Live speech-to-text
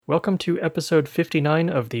Welcome to episode 59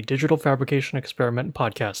 of the Digital Fabrication Experiment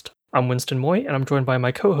podcast. I'm Winston Moy, and I'm joined by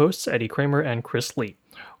my co-hosts Eddie Kramer and Chris Lee.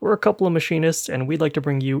 We're a couple of machinists, and we'd like to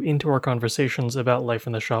bring you into our conversations about life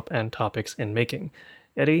in the shop and topics in making.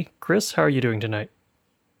 Eddie, Chris, how are you doing tonight?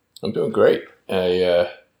 I'm doing great. I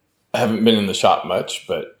haven't been in the shop much,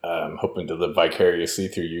 but I'm hoping to live vicariously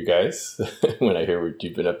through you guys when I hear what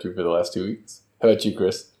you've been up to for the last 2 weeks. How about you,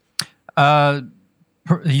 Chris? The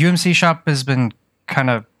UMC shop has been kind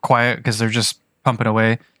of quiet because they're just pumping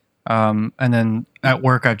away. And then at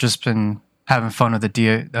work, I've just been having fun with the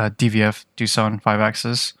DVF, Doosan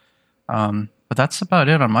 5-axis. But that's about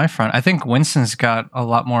it on my front. I think Winston's got a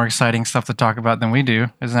lot more exciting stuff to talk about than we do.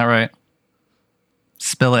 Isn't that right?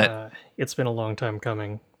 Spill it. It's been a long time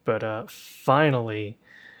coming, but finally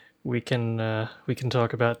we can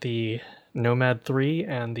talk about the Nomad 3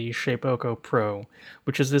 and the Shapeoko Pro,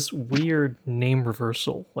 which is this weird name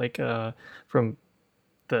reversal. From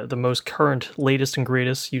the most current, latest and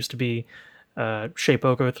greatest used to be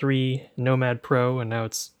Shapeoko 3 Nomad Pro, and now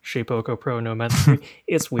it's Shapeoko Pro Nomad 3.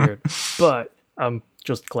 It's weird, but I'm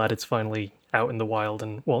just glad it's finally out in the wild,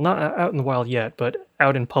 and well, not out in the wild yet, but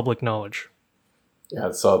out in public knowledge. Yeah,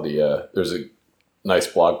 I saw there's a nice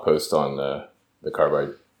blog post on the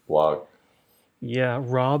Carbide blog. Yeah,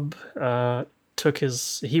 Rob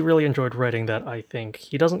he really enjoyed writing that, I think.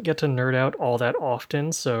 He doesn't get to nerd out all that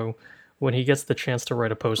often, so when he gets the chance to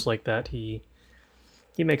write a post like that, he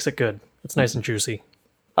makes it good. It's nice and juicy.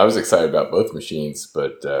 I was excited about both machines,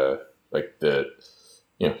 but I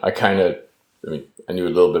knew a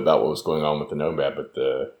little bit about what was going on with the Nomad, but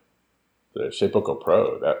the Shapeoko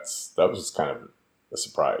Pro, that was kind of a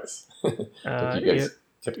surprise. You guys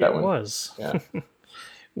kept that one. It was. Yeah.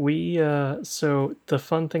 So the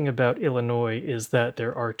fun thing about Illinois is that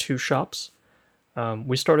there are two shops.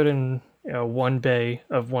 We started in one bay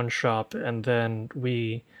of one shop, and then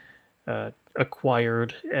we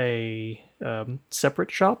acquired a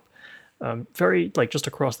separate shop, just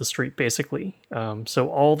across the street, basically. So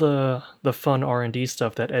all the fun R&D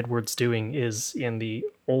stuff that Edward's doing is in the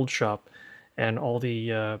old shop, and all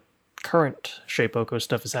the current Shapeoko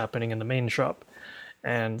stuff is happening in the main shop.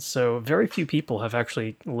 And so very few people have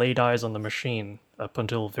actually laid eyes on the machine up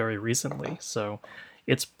until very recently. So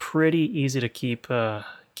it's pretty easy to keep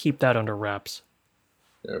that under wraps.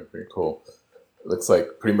 Yeah, pretty cool. It looks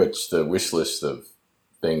like pretty much the wish list of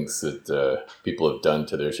things that people have done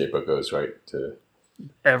to their Shapeokos, right?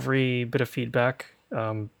 Every bit of feedback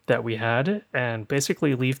that we had, and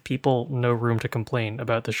basically leave people no room to complain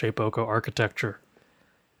about the Shapeoko architecture.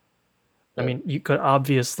 I mean, you could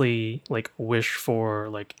obviously wish for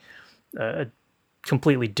a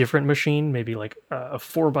completely different machine, maybe a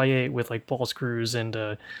 4x8 with ball screws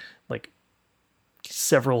and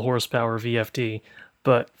several horsepower VFD.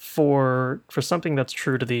 But for something that's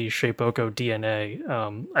true to the Shapeoko DNA,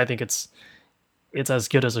 I think it's as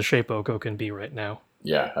good as a Shapeoko can be right now.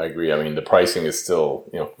 Yeah, I agree. I mean, the pricing is still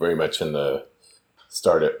very much in the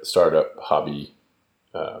startup hobby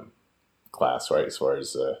class, right? As far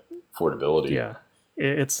as affordability. Yeah,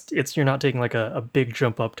 it's you're not taking a big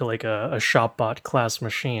jump up to a ShopBot class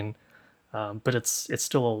machine, but it's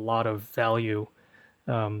still a lot of value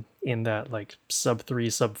in that sub 3,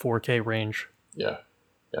 sub 4K range. Yeah.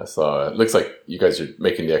 So it looks like you guys are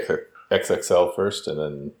making the XXL first and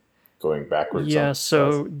then going backwards. Yeah.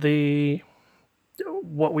 So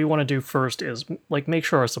what we want to do first is make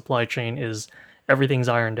sure our supply chain everything's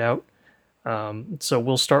ironed out. So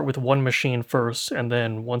we'll start with one machine first, and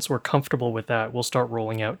then once we're comfortable with that, we'll start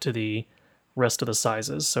rolling out to the rest of the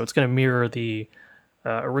sizes. So it's going to mirror the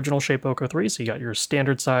original Shapeoko 3. So you got your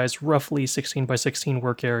standard size, roughly 16 by 16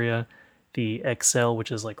 work area, the XL,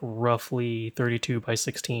 which is roughly 32 by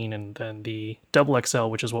 16, and then the double XL,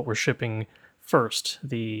 which is what we're shipping first,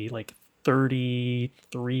 the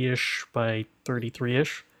 33-ish by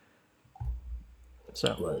 33-ish.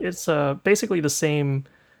 So right. It's basically the same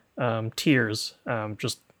tiers,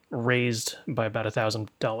 just raised by about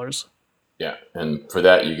 $1,000. Yeah, and for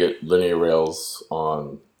that you get linear rails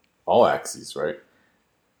on all axes, right?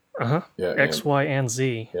 Yeah, X, Y, and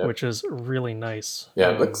Z, which is really nice.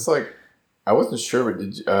 Yeah, it looks like I wasn't sure, but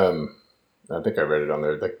did you, I think I read it on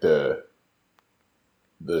there.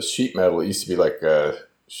 The sheet metal, it used to be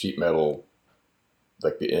sheet metal,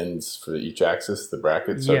 the ends for each axis, the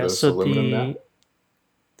brackets. Are those aluminum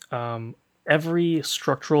now? Every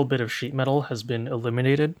structural bit of sheet metal has been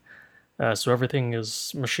eliminated. So everything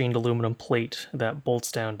is machined aluminum plate that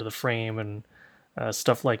bolts down to the frame and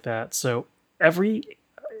stuff like that. So every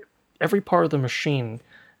part of the machine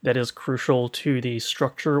that is crucial to the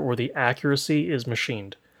structure or the accuracy is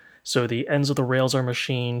machined. So the ends of the rails are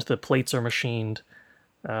machined, the plates are machined,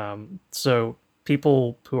 So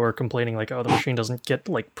people who are complaining like, oh, the machine doesn't get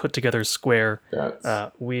like put together square,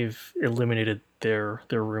 That's we've eliminated their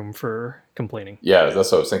room for complaining. yeah.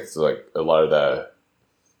 That's what I was thinking. So like a lot of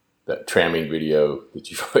that tramming video that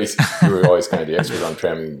you were always kind of the expert on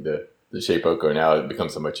tramming the Shapeoko. Now it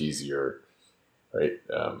becomes so much easier, right?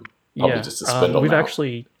 Probably Yeah, just a spindle we've mount.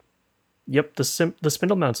 actually, yep, the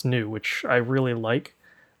spindle mount's new, which I really like.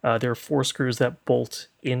 There are four screws that bolt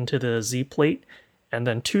into the Z plate, and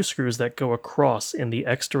then two screws that go across in the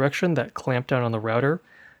X direction that clamp down on the router.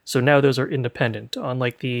 So now those are independent.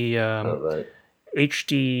 Unlike the Oh, right.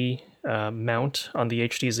 HD mount on the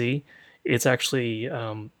HDZ, it's actually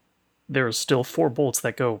there's still four bolts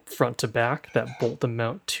that go front to back that bolt the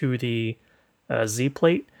mount to the Z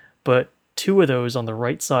plate, but two of those on the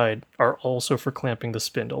right side are also for clamping the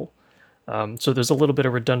spindle. So there's a little bit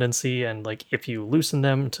of redundancy, and like if you loosen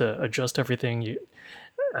them to adjust everything,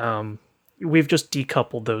 we've just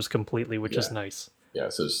decoupled those completely, which is Yeah. nice. Yeah.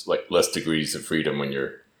 So it's like less degrees of freedom when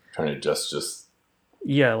you're trying to adjust just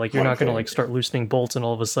Yeah, like you're one not gonna thing. like start loosening bolts and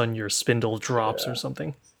all of a sudden your spindle drops or Yeah.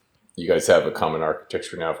 something. You guys have a common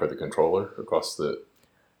architecture now for the controller across the.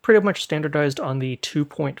 Pretty much standardized on the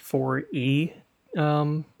 2.4e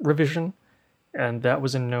revision, and that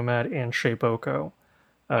was in Nomad and Shapeoko.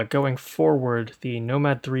 Going forward, the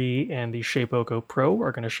Nomad 3 and the Shapeoko Pro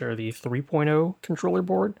are going to share the 3.0 controller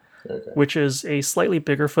board, Okay. which is a slightly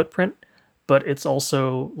bigger footprint, but it's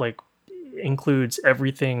also like includes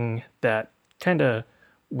everything that kind of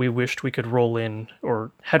we wished we could roll in,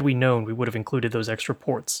 or had we known, we would have included those extra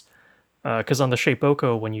ports. Because on the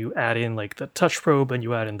Shapeoko, when you add in like the touch probe and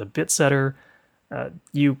you add in the bit setter,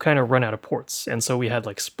 you kind of run out of ports. And so we had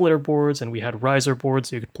like splitter boards and we had riser boards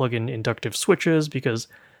so you could plug in inductive switches because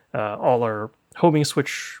all our homing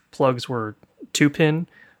switch plugs were 2-pin,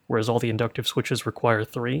 whereas all the inductive switches require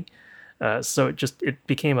 3. So it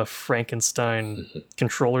became a Frankenstein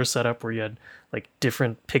controller setup where you had like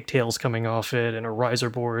different pigtails coming off it and a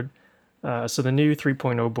riser board. So the new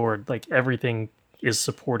 3.0 board, like everything is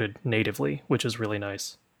supported natively, which is really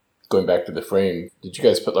nice. Going back to the frame, did you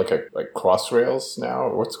guys put like cross rails now,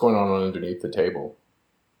 or what's going on underneath the table?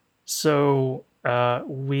 So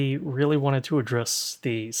we really wanted to address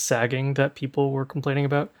the sagging that people were complaining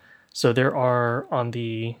about. So there are on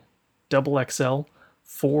the double XL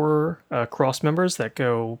four cross members that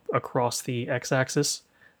go across the x-axis,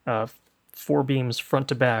 uh, four beams front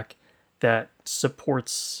to back that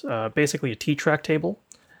supports basically a T-track table.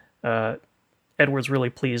 Uh, Edward's really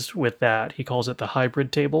pleased with that. He calls it the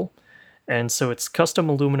hybrid table. And so it's custom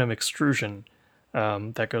aluminum extrusion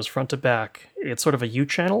that goes front to back. It's sort of a U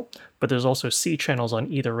channel, but there's also C channels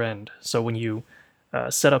on either end. So when you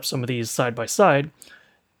set up some of these side by side,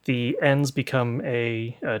 the ends become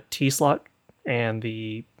a T slot, and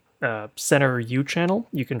the center U channel,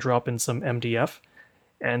 you can drop in some MDF,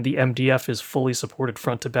 and the MDF is fully supported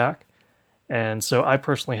front to back. And so I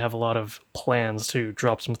personally have a lot of plans to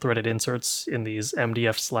drop some threaded inserts in these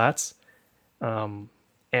MDF slats.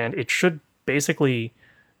 And it should basically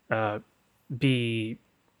be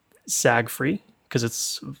sag free because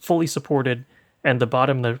it's fully supported and the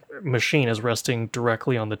bottom of the machine is resting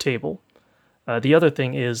directly on the table. The other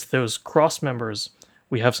thing is those cross members,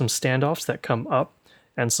 we have some standoffs that come up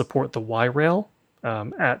and support the Y rail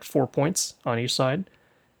at 4 points on each side.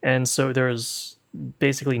 And so there's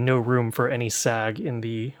basically no room for any sag in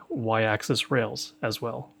the Y axis rails as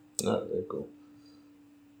well. Oh, very cool.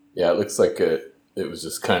 Yeah, it looks like it was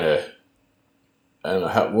just kind of. I don't know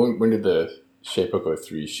how. When did the Shapeoko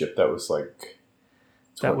 3 ship? That was like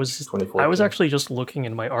That was, I was 2014. actually just looking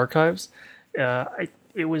in my archives.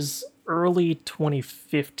 It was early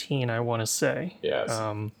 2015, I want to say. Yes.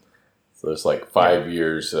 Um, So there's like yeah, 5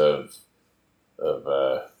 years of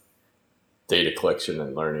data collection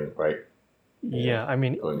and learning, right? Yeah, yeah. I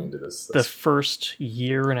mean, going into this. the That's, first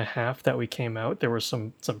year and a half that we came out, there were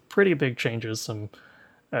some pretty big changes, some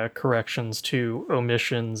corrections to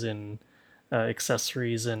omissions in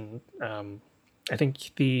accessories, and I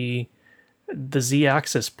think the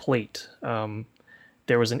Z-axis plate.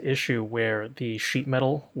 There was an issue where the sheet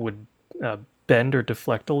metal would bend or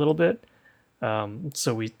deflect a little bit.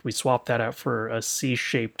 So we swapped that out for a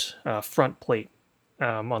C-shaped front plate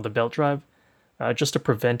on the belt drive, just to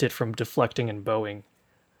prevent it from deflecting and bowing.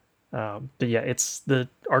 But yeah, it's the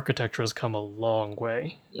architecture has come a long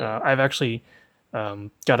way. yeah. I've actually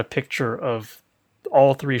got a picture of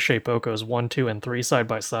all three Shapeokos, 1, 2, and 3 side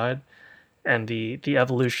by side, and the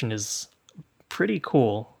evolution is pretty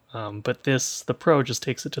cool. But the Pro just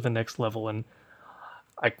takes it to the next level, and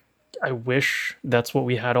I I wish that's what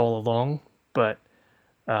we had all along, but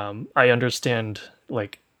I understand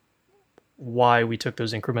like why we took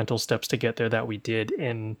those incremental steps to get there that we did.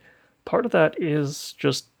 And part of that is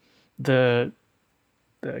just the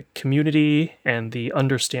community and the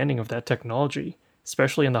understanding of that technology,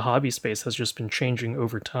 especially in the hobby space, has just been changing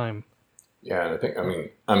over time. Yeah, and I mean,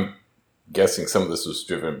 I'm guessing some of this was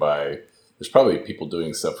driven by, there's probably people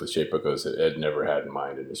doing stuff with Shapeokos that Ed never had in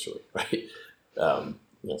mind initially, right?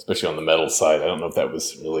 Especially on the metal side. I don't know if that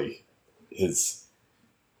was really his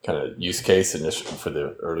kind of use case initially for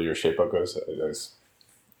the earlier Shapeokos. I just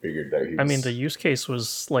figured that he was... I mean, the use case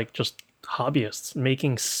was like just hobbyists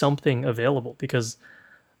making something available, because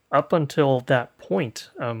up until that point,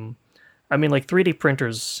 I mean, like 3D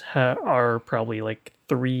printers are probably like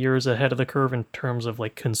 3 years ahead of the curve in terms of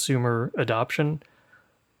like consumer adoption.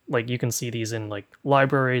 Like you can see these in like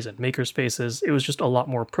libraries and maker spaces. It was just a lot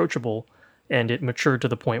more approachable, and it matured to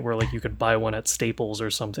the point where like you could buy one at Staples or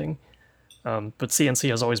something. But CNC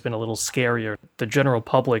has always been a little scarier. The general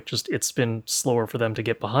public, just it's been slower for them to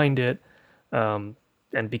get behind it. And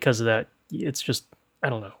because of that, it's just, I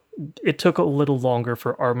don't know. It took a little longer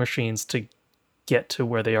for our machines to get to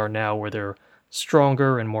where they are now, where they're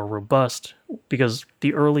stronger and more robust, because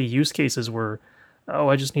the early use cases were, oh,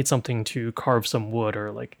 I just need something to carve some wood,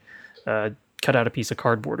 or like cut out a piece of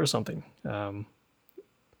cardboard or something. And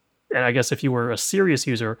I guess if you were a serious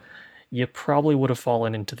user, you probably would have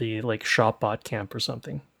fallen into the like ShopBot camp or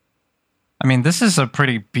something. I mean, this is a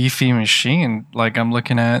pretty beefy machine. Like I'm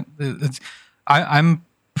looking at, I'm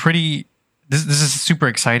pretty. This is super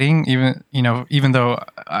exciting. Even though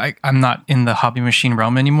I'm not in the hobby machine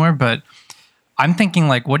realm anymore, but I'm thinking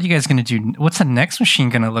like, what are you guys going to do? What's the next machine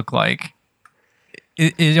going to look like?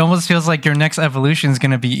 It almost feels like your next evolution is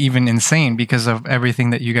going to be even insane because of everything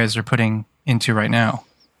that you guys are putting into right now.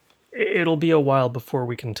 It'll be a while before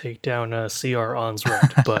we can take down CR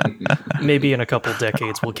Onsred, but maybe in a couple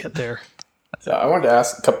decades we'll get there. So I wanted to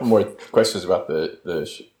ask a couple more questions about the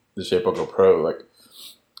Shapeoko Pro. Like,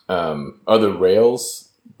 are the rails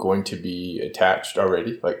going to be attached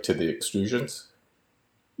already, like to the extrusions?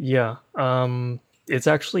 Yeah, it's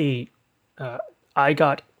actually I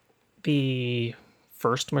got the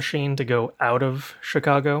first machine to go out of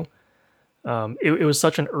Chicago. It was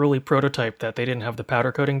such an early prototype that they didn't have the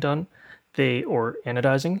powder coating done, or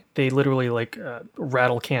anodizing. They literally like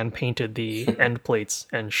rattle can painted the end plates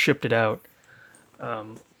and shipped it out.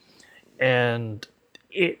 And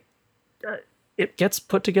it gets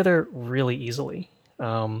put together really easily.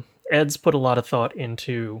 Ed's put a lot of thought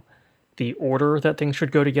into the order that things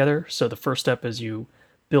should go together. So the first step is you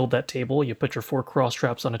build that table. You put your 4 cross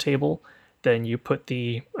straps on a table. Then you put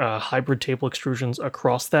the hybrid table extrusions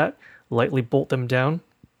across that, lightly bolt them down.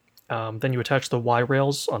 Then you attach the Y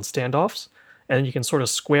rails on standoffs, and then you can sort of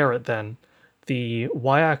square it then. The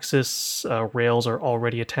Y-axis rails are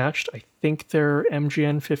already attached. I think they're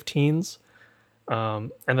MGN 15s.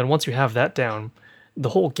 And then once you have that down, the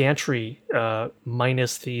whole gantry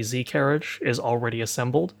minus the Z carriage is already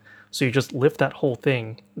assembled. So you just lift that whole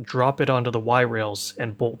thing, drop it onto the Y rails,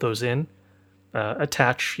 and bolt those in.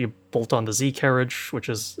 Attach, you bolt on the Z carriage, which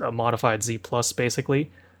is a modified Z plus basically.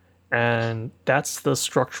 And that's the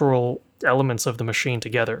structural elements of the machine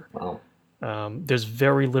together. Wow. There's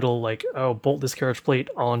very little like, oh, bolt this carriage plate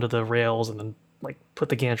onto the rails and then like put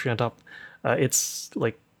the gantry on top. It's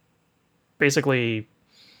like basically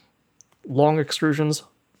long extrusions,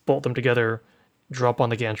 bolt them together, drop on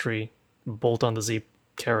the gantry, bolt on the Z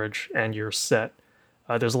carriage, and you're set.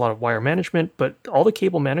 There's a lot of wire management, but all the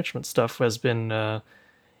cable management stuff has been,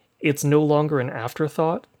 it's no longer an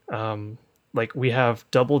afterthought. Like we have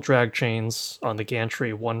double drag chains on the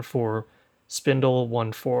gantry, one for spindle,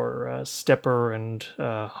 one for stepper and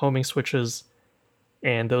homing switches,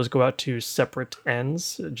 and those go out to separate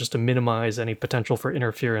ends just to minimize any potential for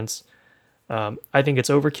interference. I think it's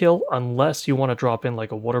overkill unless you want to drop in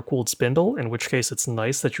like a water-cooled spindle, in which case it's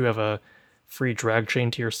nice that you have a free drag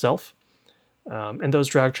chain to yourself. And those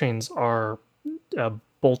drag chains are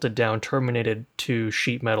bolted down, terminated to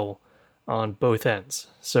sheet metal on both ends.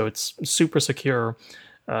 So it's super secure.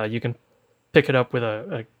 You can pick it up with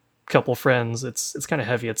a couple friends. It's kind of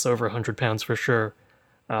heavy. It's over 100 pounds for sure.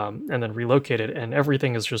 And then relocate it, and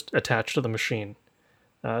everything is just attached to the machine.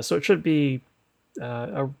 So it should be...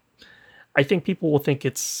 I think people will think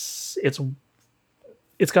it's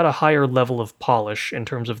got a higher level of polish in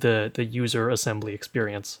terms of the user assembly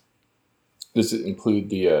experience. Does it include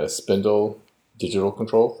the spindle digital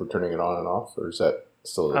control for turning it on and off, or is that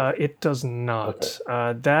still? It does not.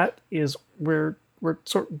 Okay. That is where we're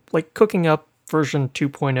sort of like cooking up version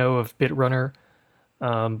 2.0 of BitRunner,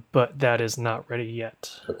 but that is not ready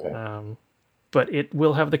yet. Okay. But it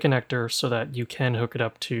will have the connector so that you can hook it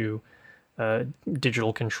up to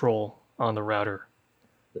digital control on the router.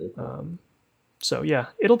 Very cool. So yeah,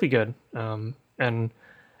 it'll be good. And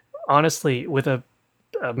honestly, with a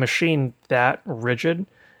machine that rigid,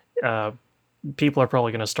 uh, people are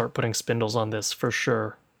probably going to start putting spindles on this for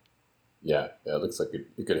sure. Yeah, it looks like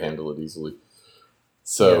it could handle it easily.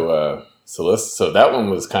 So, so that one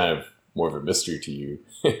was kind of more of a mystery to you,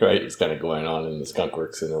 right? It's kind of going on in the Skunk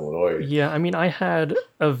Works in Illinois. Yeah, I mean, I had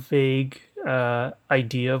a vague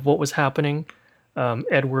idea of what was happening.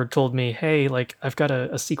 Edward told me, "Hey, like I've got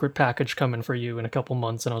a secret package coming for you in a couple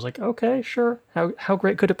months," and I was like, "Okay, sure. How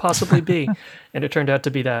great could it possibly be?" And it turned out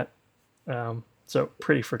to be that. So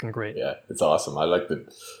pretty freaking great. Yeah, it's awesome. I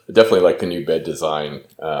definitely like the new bed design,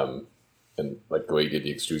 and like the way you did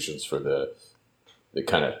the extrusions for the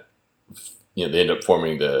kind of, they end up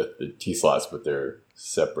forming the T slots, but they're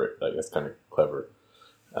separate. Like that's kind of clever.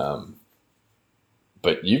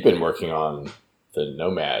 But you've been working on the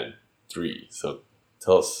Nomad 3, so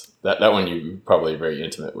tell us that one you're probably very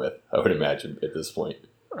intimate with, I would imagine at this point.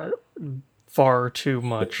 Far too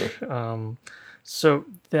much. So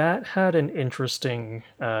that had an interesting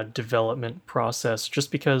development process, just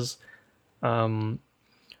because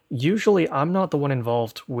usually I'm not the one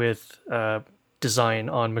involved with design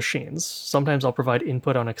on machines. Sometimes I'll provide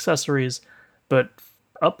input on accessories, but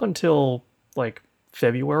up until like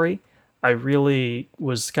February, I really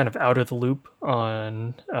was kind of out of the loop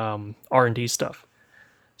on R&D stuff.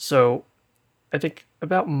 So I think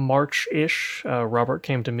about March-ish, Robert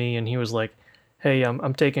came to me and he was like, "Hey,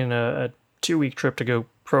 I'm taking a 2-week trip to go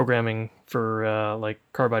programming for like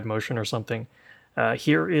Carbide Motion or something.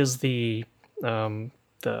 Here is the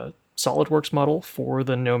SolidWorks model for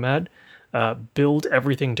the Nomad. Build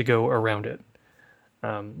everything to go around it."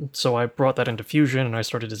 So I brought that into Fusion and I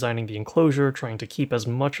started designing the enclosure, trying to keep as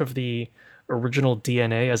much of the original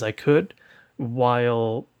DNA as I could,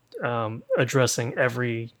 while addressing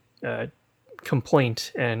every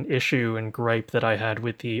complaint and issue and gripe that I had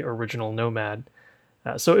with the original Nomad.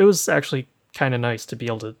 So it was actually kind of nice to be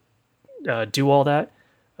able to do all that,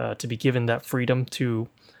 to be given that freedom to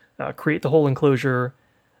create the whole enclosure,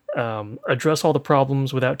 address all the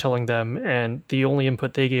problems without telling them, and the only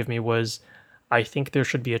input they gave me was, "I think there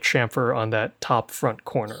should be a chamfer on that top front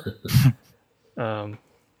corner."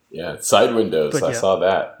 Yeah, side windows. But I yeah. saw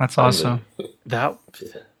that. That's awesome.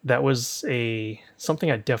 That was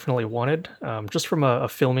something I definitely wanted. Just from a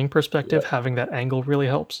filming perspective, having that angle really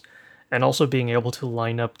helps, and also being able to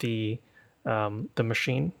line up the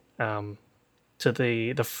machine to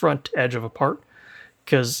the front edge of a part.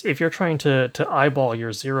 Because if you're trying to eyeball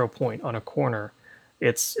your 0 point on a corner,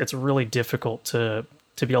 it's really difficult to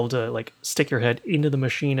be able to like stick your head into the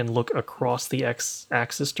machine and look across the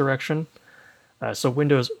x-axis direction. So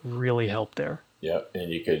windows really help there. Yeah,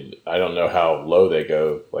 and you could, I don't know how low they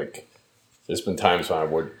go. Like, there's been times when I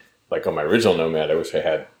would, like on my original Nomad, I wish I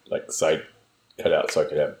had like side cut out so I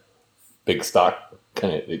could have big stock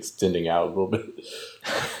kind of extending out a little bit.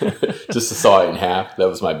 Just to saw it in half. That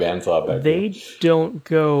was my bandsaw back They then. don't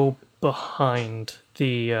go behind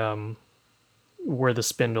the where the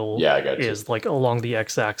spindle I got you. is, like along the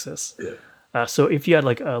x-axis. Yeah. So if you had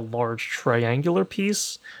like a large triangular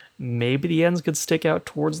piece, maybe the ends could stick out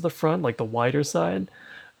towards the front, like the wider side.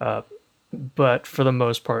 But for the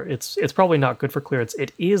most part, it's probably not good for clearance.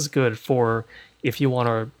 It is good for if you want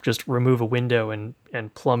to just remove a window and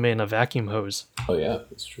plumb in a vacuum hose. Oh yeah,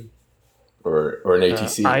 that's true. Or an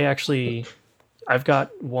ATC. I've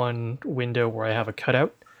got one window where I have a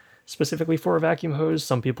cutout specifically for a vacuum hose.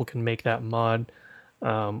 Some people can make that mod,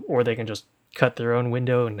 or they can just cut their own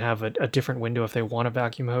window and have a different window if they want a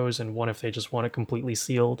vacuum hose and one if they just want it completely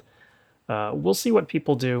sealed. We'll see what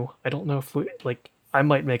people do. I don't know if I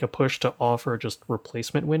might make a push to offer just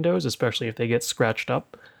replacement windows, especially if they get scratched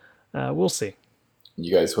up. We'll see.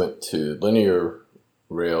 You guys went to linear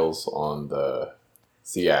rails on the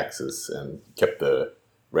Z-axis and kept the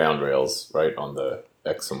round rails right on the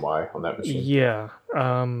X and Y on that machine. Yeah.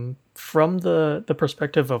 From the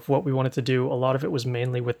perspective of what we wanted to do, a lot of it was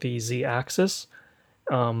mainly with the Z-axis.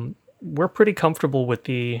 We're pretty comfortable with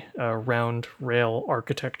the round rail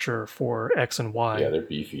architecture for X and Y. Yeah, they're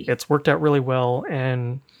beefy. It's worked out really well,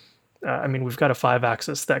 and I mean, we've got a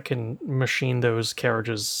 5-axis that can machine those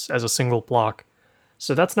carriages as a single block.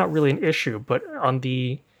 So that's not really an issue, but on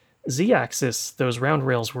the Z-axis, those round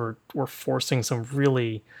rails were forcing some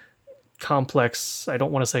really complex, I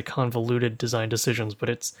don't want to say convoluted design decisions, but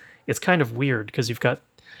it's kind of weird because you've got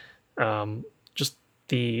just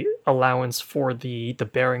the allowance for the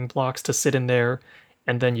bearing blocks to sit in there,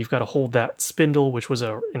 and then you've got to hold that spindle, which was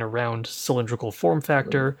in a round cylindrical form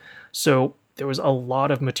factor. So there was a lot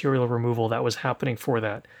of material removal that was happening for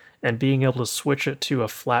that. and being able to switch it to a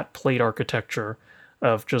flat plate architecture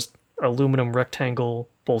of just aluminum rectangle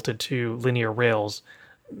bolted to linear rails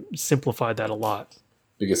simplified that a lot.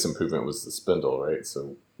 Biggest improvement was the spindle, right?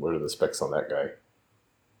 So what are the specs on that guy?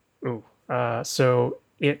 Ooh. So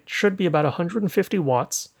it should be about 150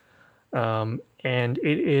 watts, and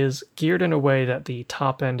it is geared in a way that the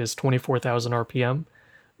top end is 24,000 RPM,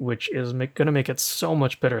 which is going to make it so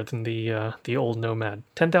much better than the old Nomad.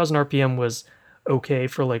 10,000 RPM was okay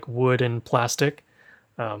for like wood and plastic,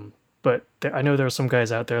 but I know there are some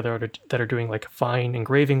guys out there that are doing like fine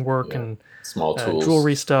engraving work and small tools,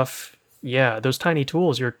 jewelry stuff. Yeah, those tiny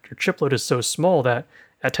tools. Your chip load is so small that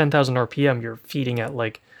at 10,000 RPM you're feeding at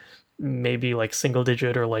like maybe like single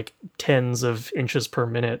digit or like tens of inches per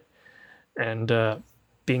minute, and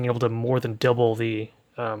being able to more than double the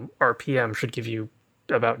RPM should give you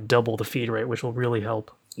about double the feed rate, which will really help.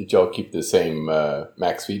 Did y'all keep the same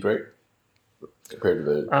max feed rate compared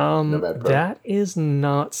to the Nomad Pro? That is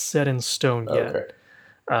not set in stone yet.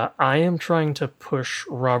 Okay. I am trying to push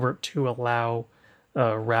Robert to allow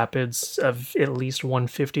rapids of at least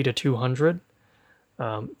 150 to 200,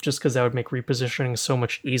 just because that would make repositioning so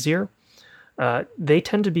much easier. They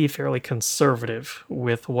tend to be fairly conservative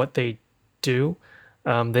with what they do.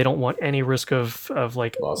 They don't want any risk of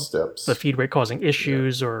like Lost steps, the feed rate causing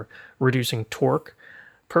issues or reducing torque.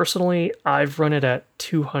 Personally, I've run it at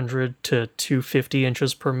 200 to 250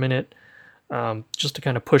 inches per minute, just to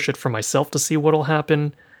kind of push it for myself to see what'll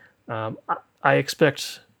happen. I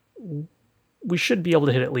expect we should be able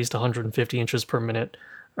to hit at least 150 inches per minute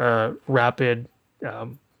rapid,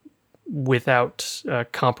 without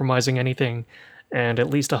compromising anything, and at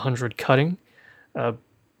least 100 cutting.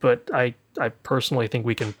 But I personally think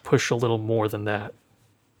we can push a little more than that.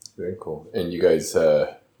 Very cool. And you guys,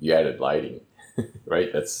 you added lighting,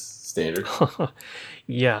 right? That's standard.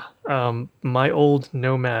 Yeah. My old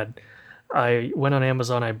Nomad, I went on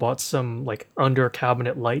Amazon, I bought some like under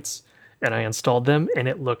cabinet lights, and I installed them, and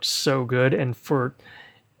it looked so good. And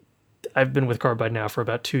I've been with Carbide now for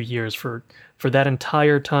about 2 years. For that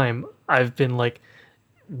entire time, I've been like,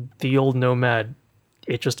 the old Nomad,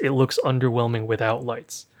 it looks underwhelming without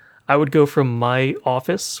lights. I would go from my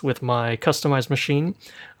office with my customized machine.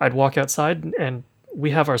 I'd walk outside, and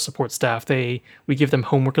we have our support staff. We give them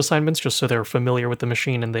homework assignments just so they're familiar with the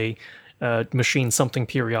machine, and they machine something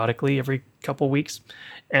periodically every couple weeks.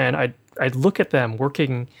 And I'd look at them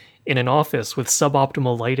working in an office with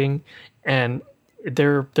suboptimal lighting, and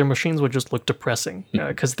their machines would just look depressing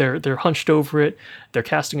because they're hunched over it. They're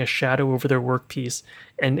casting a shadow over their workpiece,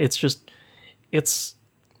 and it's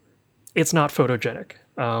not photogenic.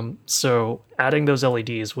 So adding those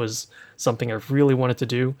LEDs was something I really wanted to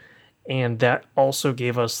do, and that also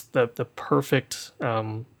gave us the perfect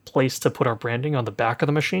place to put our branding on the back of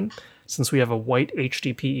the machine, since we have a white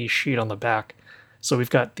HDPE sheet on the back. So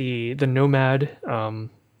we've got the Nomad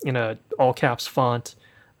in a all caps font,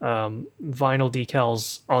 vinyl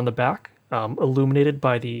decals on the back, illuminated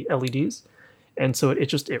by the LEDs, and so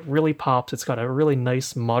it really pops. It's got a really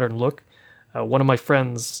nice modern look. One of my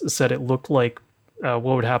friends said it looked like what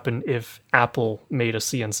would happen if Apple made a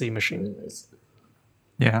CNC machine.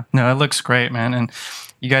 Yeah, no, it looks great, man. And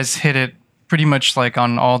you guys hit it pretty much like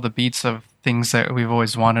on all the beats of things that we've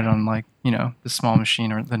always wanted on, like, the small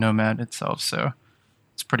machine or the Nomad itself. So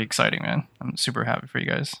it's pretty exciting, man. I'm super happy for you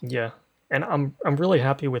guys. Yeah, and I'm really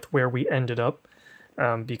happy with where we ended up,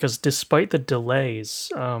 because despite the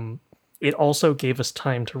delays, it also gave us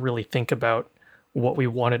time to really think about what we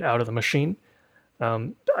wanted out of the machine.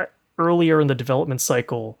 Earlier in the development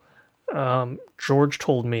cycle, George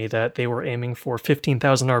told me that they were aiming for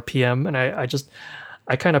 15,000 RPM, and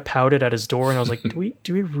I kind of pouted at his door, and I was like,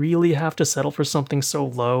 do we really have to settle for something so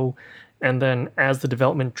low? And then as the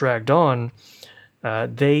development dragged on,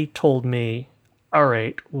 they told me, all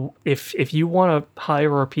right, if you want a higher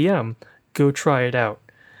RPM, go try it out.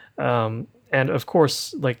 And of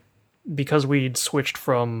course, like, because we'd switched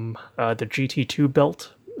from the GT2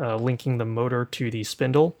 belt, linking the motor to the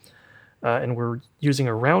spindle, and we're using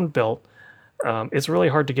a round belt, it's really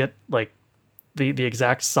hard to get like the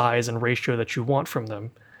exact size and ratio that you want from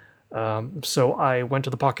them. So I went to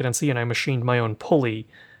the Pocket NC and I machined my own pulley,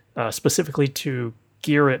 specifically to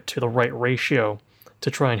gear it to the right ratio to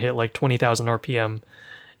try and hit like 20,000 RPM.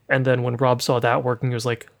 And then when Rob saw that working, he was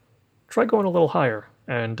like, try going a little higher.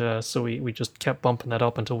 And so we just kept bumping that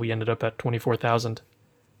up until we ended up at 24,000.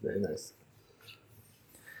 Very nice.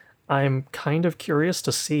 I'm kind of curious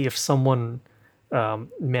to see if someone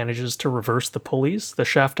manages to reverse the pulleys. The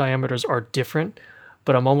shaft diameters are different,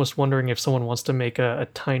 but I'm almost wondering if someone wants to make a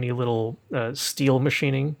tiny little steel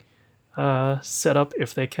machining setup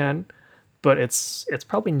if they can. but it's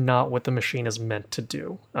probably not what the machine is meant to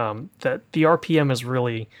do. That the RPM is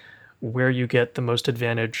really where you get the most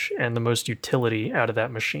advantage and the most utility out of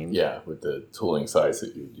that machine. Yeah, with the tooling size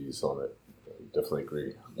that you would use on it, I definitely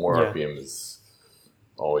agree. More Yeah. RPM is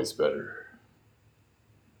always better.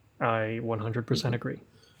 I 100% agree.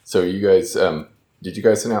 So you guys, did you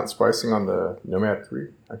guys announce pricing on the Nomad 3?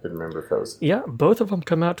 I couldn't remember if that was... Yeah, both of them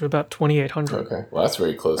come out to about 2,800. Okay, well that's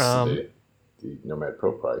very close to the Nomad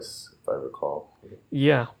Pro price, if I recall.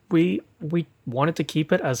 Yeah, we wanted to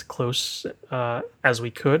keep it as close as we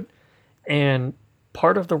could, and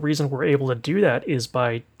part of the reason we're able to do that is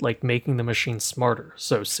by like making the machine smarter.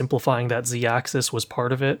 So simplifying that Z-axis was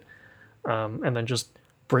part of it, and then just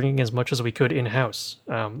bringing as much as we could in house.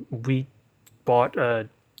 We bought a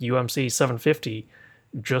UMC 750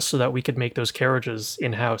 just so that we could make those carriages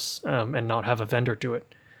in house and not have a vendor do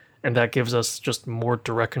it, and that gives us just more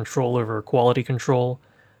direct control over quality control.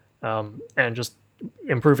 And just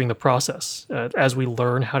improving the process. As we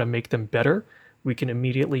learn how to make them better, we can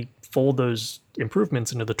immediately fold those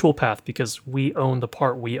improvements into the toolpath because we own the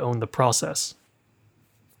part, we own the process.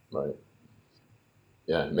 Right.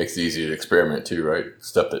 Yeah, it makes it easier to experiment too, right?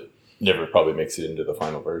 Stuff that never probably makes it into the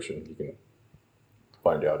final version. You can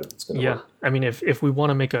find out if it's going to work. I mean, if we want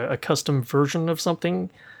to make a custom version of something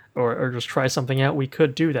or just try something out, we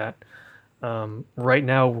could do that. Right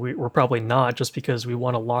now, we're probably not, just because we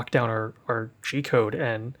want to lock down our G code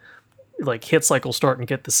and like hit cycle start and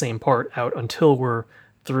get the same part out until we're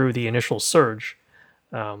through the initial surge.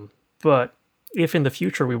 But if in the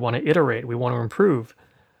future we want to iterate, we want to improve,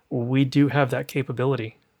 we do have that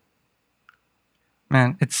capability.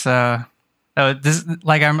 Man, it's this,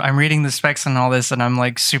 like I'm reading the specs and all this, and I'm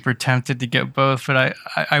like super tempted to get both, but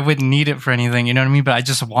I wouldn't need it for anything, you know what I mean? But I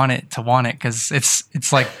just want it because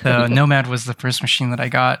it's like the Nomad was the first machine that I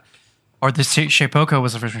got, or the Shapeoko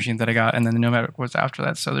was the first machine that I got, and then the Nomad was after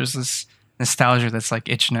that. So there's this nostalgia that's like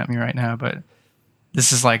itching at me right now. But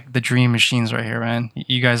this is like the dream machines right here, man.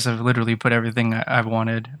 You guys have literally put everything I've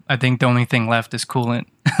wanted. I think the only thing left is coolant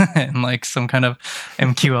and like some kind of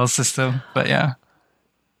MQL system. But yeah,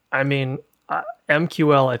 I mean,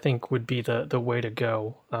 MQL, I think, would be the way to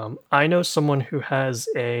go. I know someone who has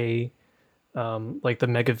a like the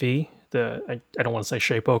Mega V. I don't want to say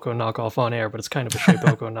Shapeoko knockoff on air, but it's kind of a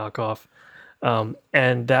Shapeoko knockoff.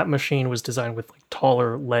 And that machine was designed with like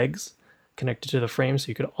taller legs connected to the frame, so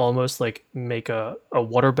you could almost like make a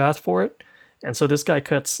water bath for it. And so this guy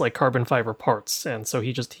cuts like carbon fiber parts, and so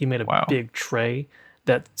he made a big tray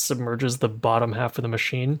that submerges the bottom half of the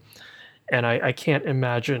machine. And I can't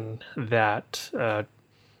imagine that,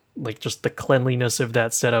 like just the cleanliness of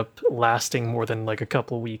that setup lasting more than like a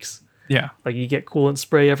couple of weeks. yeah. Like you get coolant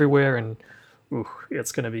spray everywhere, and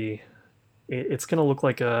it's gonna look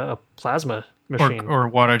like a plasma machine or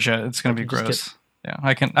water jet. It's gonna be gross. Yeah,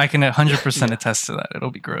 I can 100% attest to that.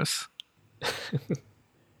 It'll be gross.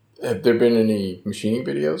 Have there been any machining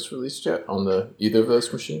videos released yet on either of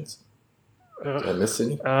those machines? Did I miss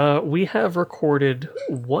any? We have recorded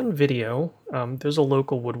one video. There's a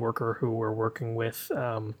local woodworker who we're working with,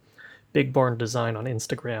 Big Barn Design on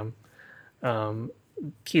Instagram.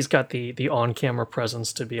 He's got the on-camera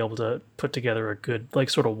presence to be able to put together a good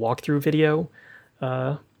like sort of walkthrough video.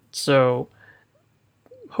 So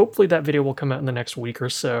hopefully that video will come out in the next week or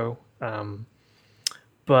so.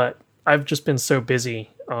 But I've just been so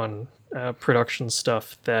busy on production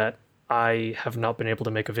stuff that I have not been able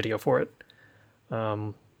to make a video for it.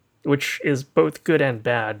 Which is both good and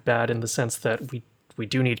bad. Bad in the sense that we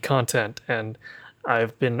do need content, and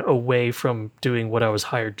I've been away from doing what I was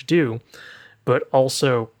hired to do, but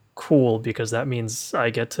also cool because that means I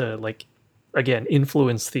get to like again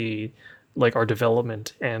influence our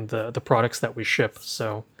development and the products that we ship.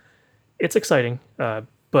 So it's exciting, but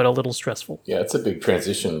a little stressful. Yeah, it's a big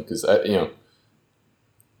transition because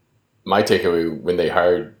my takeaway when they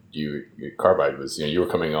hired you at Carbide was you were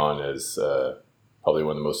coming on as probably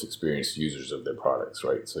one of the most experienced users of their products,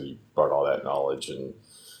 right? So you brought all that knowledge and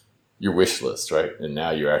your wish list, right? And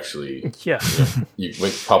now you're actually you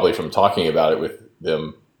went probably from talking about it with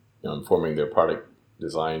them, informing their product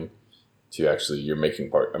design to actually you're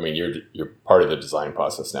making part. I mean, you're part of the design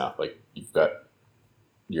process now. Like you've got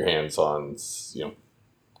your hands on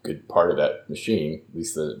good part of that machine, at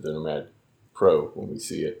least the Nomad Pro when we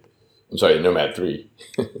see it. I'm sorry, the Nomad 3.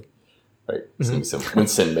 Right. Mm-hmm. Some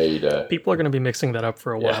Winston made. People are going to be mixing that up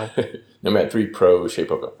for a while. Nomad 3 Pro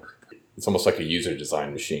Shapeoko. It's almost like a user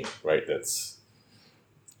design machine, right? That's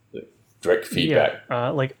the direct feedback. Yeah.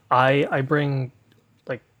 Like I bring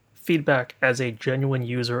like feedback as a genuine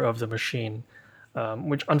user of the machine,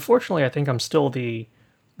 which unfortunately I think I'm still the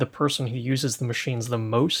person who uses the machines the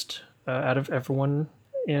most out of everyone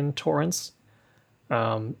in Torrance.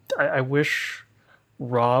 I wish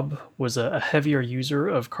Rob was a heavier user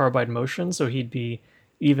of Carbide Motion, so he'd be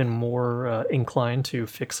even more inclined to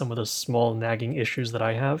fix some of the small nagging issues that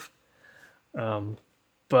I have.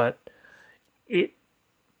 But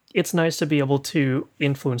it's nice to be able to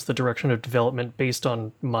influence the direction of development based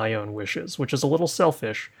on my own wishes, which is a little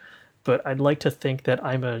selfish, but I'd like to think that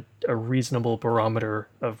I'm a reasonable barometer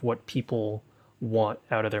of what people want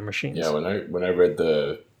out of their machines. Yeah, when I read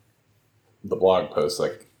the blog post,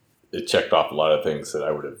 like it checked off a lot of things that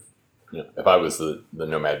I would have, if I was the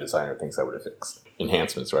Nomad designer, things I would have fixed.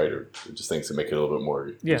 Enhancements, right? Or just things to make it a little bit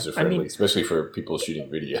more user friendly, especially for people shooting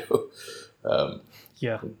video.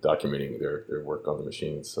 Documenting their work on the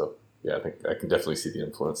machines. So yeah, I think I can definitely see the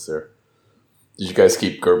influence there. Did you guys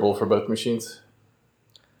keep Gerbil for both machines?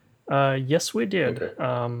 Yes, we did.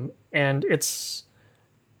 Okay. And it's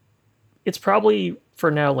probably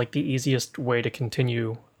for now like the easiest way to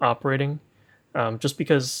continue operating, just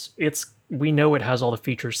because we know it has all the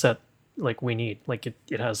features set like we need. Like it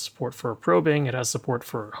has support for probing, it has support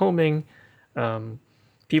for homing.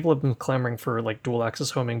 People have been clamoring for like dual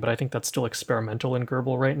axis homing, but I think that's still experimental in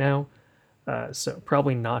Gerbil right now. So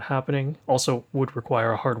probably not happening. Also would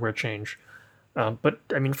require a hardware change. But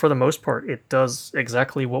I mean, for the most part, it does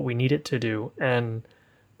exactly what we need it to do. And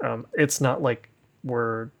it's not like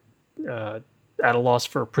we're at a loss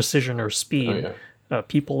for precision or speed. Oh, yeah.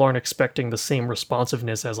 People aren't expecting the same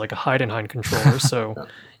responsiveness as like a Heidenhain controller. So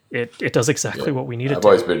it does exactly what we need it to. I've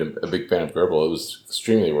always been a big fan of Gerbil. It was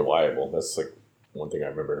extremely reliable. That's like one thing I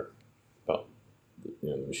remember about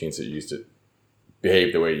the machines that used it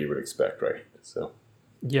behave the way you would expect, right? So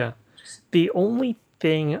yeah, the only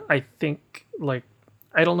thing I think, like,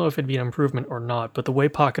 I don't know if it'd be an improvement or not, but the way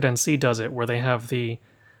Pocket NC does it, where they have the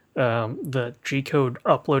G code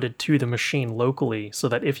uploaded to the machine locally, so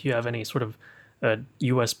that if you have any sort of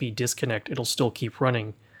USB disconnect, it'll still keep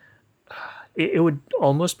running. It would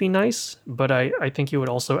almost be nice, but I think it would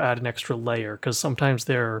also add an extra layer, because sometimes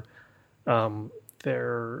their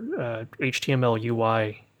HTML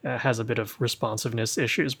UI has a bit of responsiveness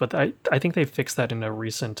issues, but I think they fixed that in a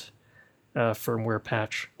recent firmware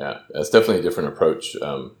patch. Yeah, it's definitely a different approach.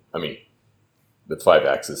 I mean, with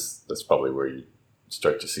 5-axis, that's probably where you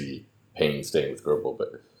start to see pain staying with Gerbil,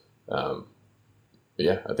 but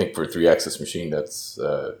yeah, I think for a 3-axis machine, that's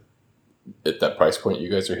at that price point you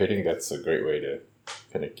guys are hitting, that's a great way to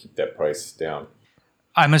kind of keep that price down.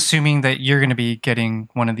 I'm assuming that you're going to be getting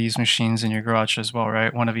one of these machines in your garage as well,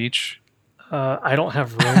 right? One of each? I don't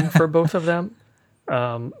have room for both of them,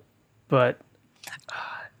 but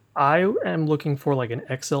I am looking for like an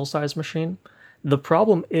XL size machine. The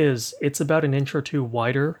problem is it's about an inch or two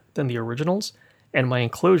wider than the originals, and my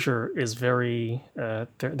enclosure is very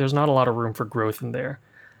there's not a lot of room for growth in there.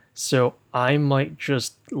 So I might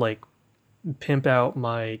just like pimp out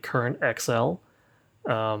my current XL.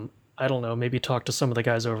 I don't know, maybe talk to some of the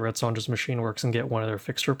guys over at Saunders Machine Works and get one of their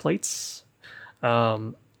fixture plates.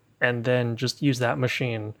 And then just use that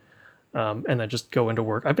machine, and then just go into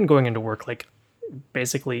work. I've been going into work like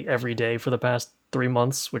basically every day for the past 3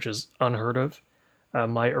 months, which is unheard of.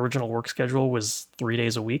 My original work schedule was 3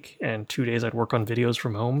 days a week, and 2 days I'd work on videos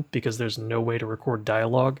from home because there's no way to record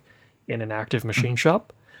dialogue in an active machine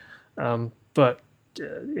shop. But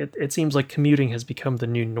it seems like commuting has become the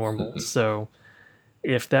new normal. So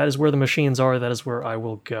if that is where the machines are, that is where I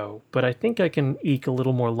will go. But I think I can eke a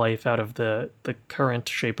little more life out of the current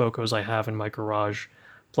Shapeokos I have in my garage,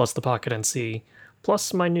 plus the Pocket NC,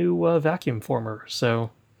 plus my new vacuum former. So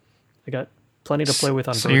I got plenty to play with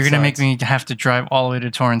on both sides. So you're going to make me have to drive all the way to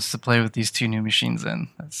Torrance to play with these two new machines then?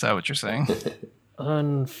 That's that what you're saying?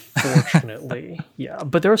 Unfortunately, yeah.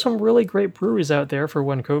 But there are some really great breweries out there for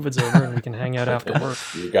when COVID's over and we can hang out after work.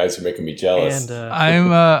 You guys are making me jealous.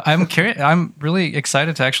 And I'm curious. I'm really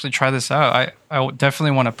excited to actually try this out. I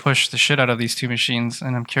definitely want to push the shit out of these two machines,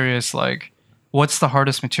 and I'm curious, like, what's the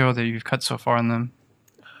hardest material that you've cut so far on them?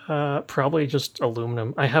 Probably just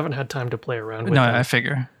aluminum. I haven't had time to play around with No, them, I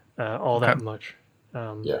figure. that much.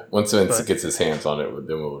 Yeah, once Vince gets his hands on it,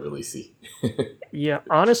 then we'll really see. Yeah,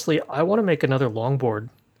 honestly, I want to make another longboard.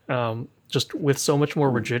 Just with so much more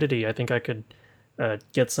rigidity, I think I could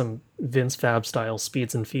get some Vince Fab style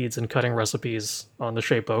speeds and feeds and cutting recipes on the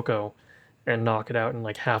Shapeoko and knock it out in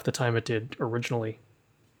like half the time it did originally.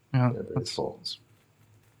 Yeah, that's cool.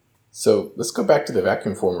 So let's go back to the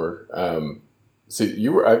vacuum former. So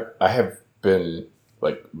I have been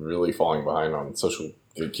like really falling behind on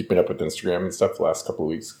keeping up with Instagram and stuff the last couple of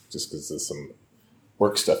weeks, just because there's some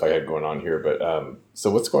work stuff I had going on here. But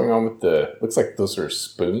so what's going on with looks like those are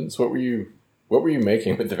spoons. What were you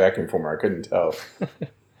making with the vacuum former? I couldn't tell.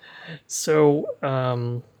 So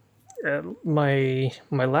my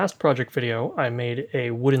last project video, I made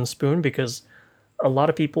a wooden spoon because a lot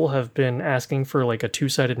of people have been asking for like a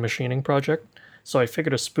two-sided machining project. So I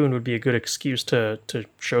figured a spoon would be a good excuse to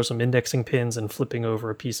show some indexing pins and flipping over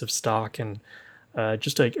a piece of stock and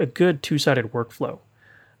just a good two-sided workflow.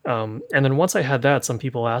 And then once I had that, some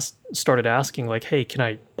people started asking like, "Hey, can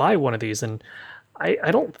I buy one of these?" And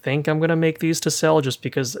I don't think I'm gonna make these to sell just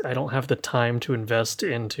because I don't have the time to invest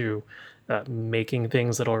into making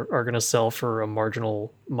things that are gonna sell for a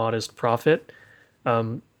marginal, modest profit.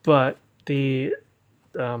 But the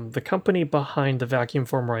company behind the vacuum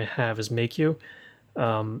former I have is MakeU,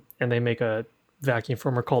 and they make a vacuum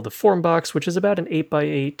former called the FormBox, which is about an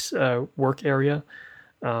 8x8 work area.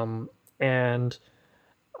 And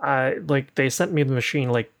I like they sent me the machine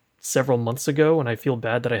like several months ago, and I feel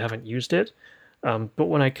bad that I haven't used it. But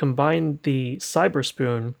when I combined the Cyber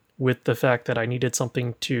Spoon with the fact that I needed some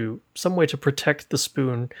way to protect the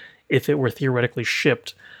spoon if it were theoretically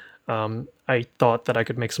shipped, I thought that I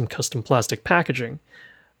could make some custom plastic packaging.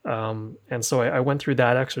 And so I went through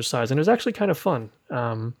that exercise, and it was actually kind of fun.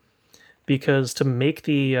 Because to make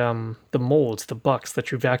the molds, the bucks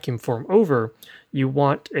that you vacuum form over, you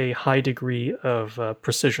want a high degree of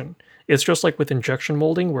precision. It's just like with injection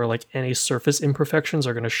molding, where like any surface imperfections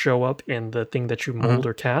are going to show up in the thing that you mold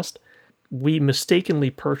or cast. We mistakenly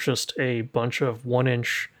purchased a bunch of 1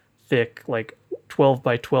 inch thick, like 12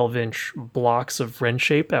 by 12 inch blocks of wren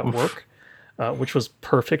shape at work, which was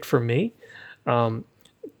perfect for me.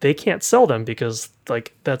 They can't sell them because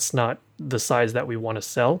like that's not the size that we want to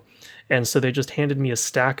sell. And so they just handed me a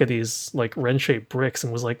stack of these like wren shaped bricks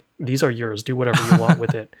and was like, "These are yours. Do whatever you want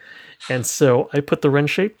with it." And so I put the wren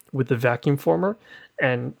shape with the vacuum former,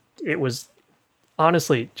 and it was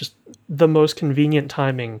honestly just the most convenient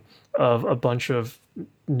timing of a bunch of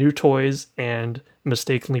new toys and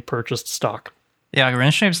mistakenly purchased stock. Yeah,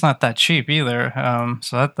 RenShape's not that cheap either.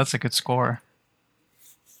 So that's a good score.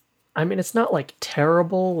 I mean, it's not like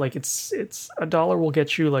terrible. Like it's $1 will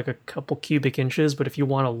get you like a couple cubic inches, but if you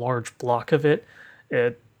want a large block of it,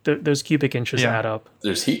 those cubic inches Yeah. add up.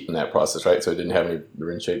 There's heat in that process, right? So it didn't have any, the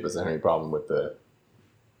ring shape doesn't have any problem with the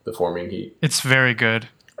forming heat. It's very good.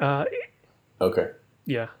 Okay.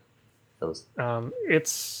 Yeah, That was,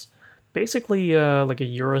 it's basically like a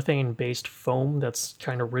urethane-based foam that's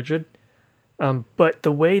kind of rigid. But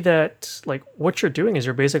the way that like what you're doing is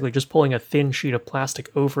you're basically just pulling a thin sheet of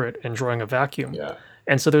plastic over it and drawing a vacuum. yeah.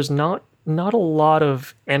 And so there's not a lot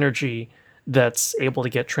of energy that's able to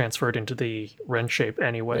get transferred into the wren shape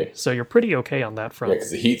anyway. Right. So you're pretty okay on that Yeah, front.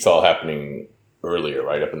 because the heat's all happening earlier,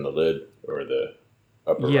 right up in the lid or the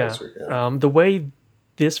upper Yeah. riser. Yeah. The way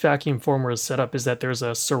this vacuum former is set up is that there's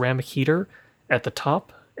a ceramic heater at the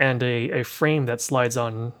top and a frame that slides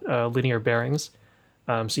on linear bearings.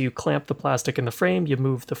 So you clamp the plastic in the frame, you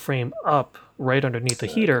move the frame up right underneath the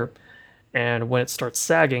heater, and when it starts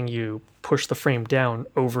sagging, you push the frame down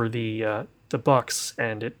over the bucks,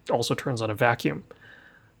 and it also turns on a vacuum.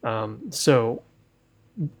 So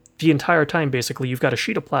the entire time, basically, you've got a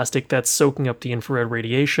sheet of plastic that's soaking up the infrared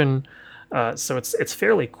radiation. So it's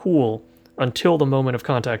fairly cool until the moment of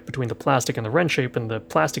contact between the plastic and the wren shape, and the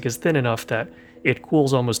plastic is thin enough that it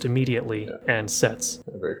cools almost immediately and sets.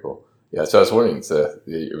 Very cool. Yeah, so I was wondering,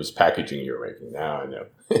 it was packaging you were making. Now I know.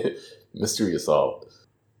 Mystery is solved.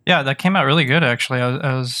 Yeah, that came out really good actually.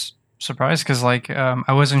 I was surprised because like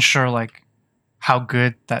I wasn't sure like how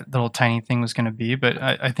good that little tiny thing was going to be, but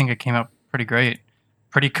I think it came out pretty great,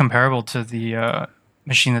 pretty comparable to the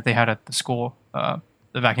machine that they had at the school, the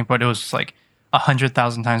vacuum port. It was like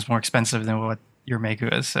 100,000 times more expensive than what your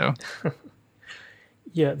Meiku is. So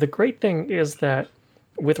Yeah, the great thing is that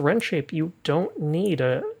with wren shape, you don't need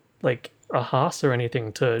a Haas or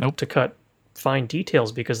anything Nope. to cut fine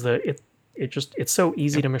details because it's so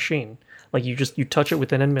easy to machine. Like you touch it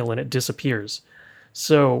with an end mill and it disappears.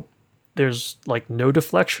 So there's like no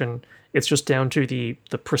deflection. It's just down to the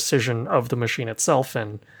precision of the machine itself.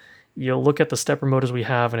 And you'll look at the stepper motors we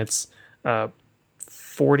have, and it's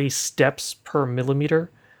 40 steps per millimeter.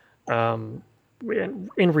 In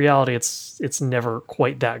reality, it's never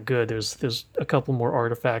quite that good. There's a couple more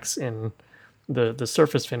artifacts in the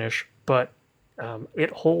surface finish, but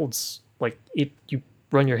it holds like it. You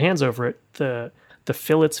run your hands over it, the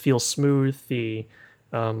fillets feel smooth. The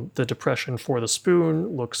depression for the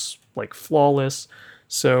spoon looks like flawless.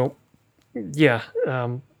 So yeah,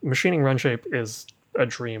 machining run shape is a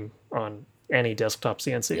dream on any desktop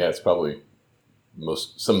CNC. Yeah, it's probably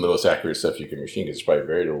some of the most accurate stuff you can machine because it's probably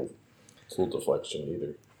very little tool deflection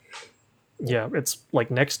either. Yeah, it's like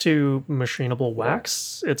next to machinable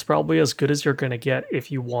wax. It's probably as good as you're going to get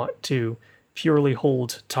if you want to purely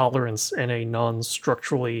hold tolerance in a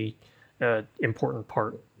non-structurally important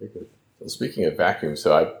part. Very good. So speaking of vacuum,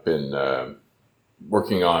 so I've been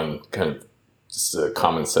working on kind of just a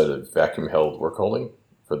common set of vacuum held work holding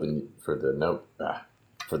for the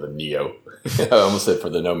Neo. I almost said for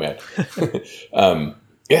the Nomad.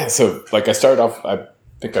 Yeah, so like I started off. I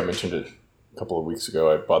think I mentioned it a couple of weeks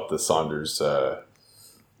ago. I bought the Saunders, the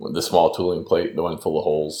small tooling plate, the one full of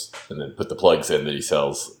holes, and then put the plugs in that he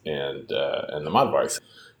sells, and the mod vise.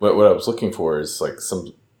 But what I was looking for is like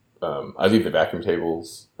some. I leave the vacuum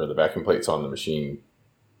tables or the vacuum plates on the machine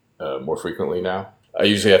more frequently now. I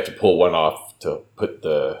usually have to pull one off to put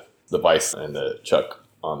the vise and the chuck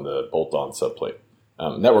on the bolt-on subplate.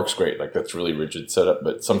 That works great. Like that's really rigid setup,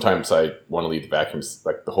 but sometimes I want to leave the vacuums,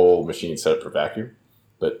 like the whole machine set up for vacuum,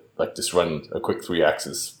 but like just run a quick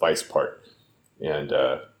 3-axis vise part. And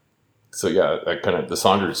so yeah, I kind of the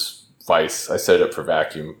Saunders vise, I set it up for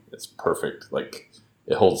vacuum. It's perfect. Like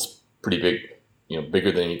it holds pretty big,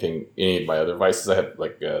 bigger than any of my other vices. I have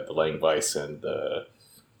like the Lang vise and the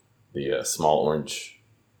small orange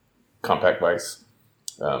compact vise.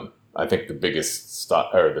 I think the biggest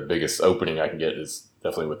the biggest opening I can get is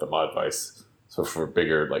definitely with the mod vise. So for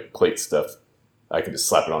bigger like plate stuff, I can just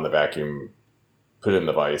slap it on the vacuum, put it in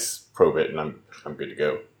the vise, probe it, and I'm good to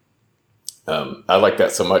go. I like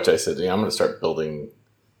that so much. I said, I'm going to start building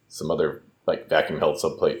some other like vacuum held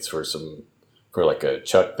subplates for like a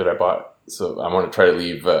chuck that I bought. So I want to try to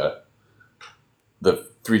leave the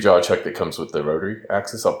 3-jaw chuck that comes with the rotary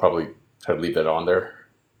axis. I'll probably try to leave that on there.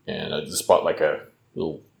 And I just bought like a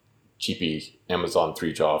little cheapy Amazon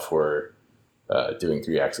 3-jaw for doing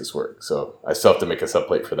 3-axis work. So I still have to make a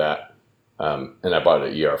subplate for that. And I bought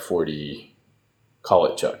an ER40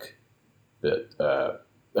 collet chuck that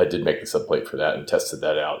I did make the subplate for that and tested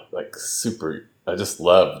that out. Like super, I just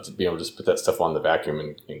love to be able to just put that stuff on the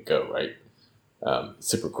vacuum and go, right?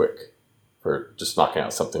 Super quick for just knocking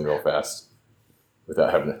out something real fast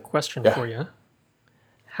without having to. Question for you.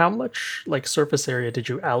 How much like surface area did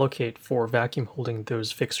you allocate for vacuum holding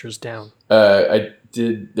those fixtures down? I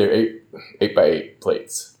did. They're 8x8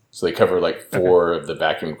 plates, so they cover like 4 of the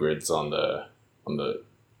vacuum grids on the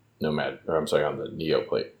Nomad, or I'm sorry, on the Neo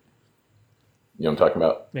plate. You know what I'm talking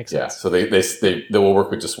about? Makes sense. Yeah. So they will work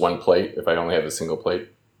with just one plate if I only have a single plate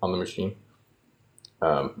on the machine.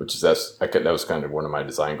 That was kind of one of my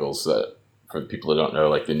design goals. For the people that don't know,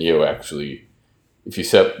 like the Neo actually, if you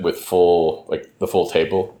set up with the full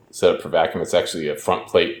table set up for vacuum, it's actually a front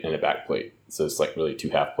plate and a back plate. So it's like really 2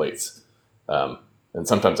 half plates. And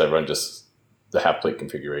sometimes I run just the half plate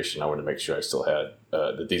configuration. I wanted to make sure I still had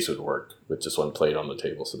that these would work with just one plate on the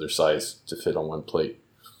table. So they're sized to fit on one plate.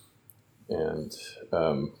 And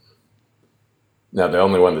now the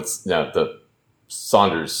only one the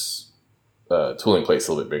Saunders tooling plate's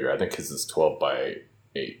a little bit bigger. I think his is 12x8,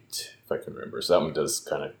 if I can remember. So that one does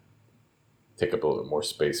kind of take up a little bit more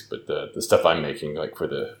space. But the stuff I'm making, like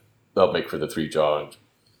I'll make for the 3-jaw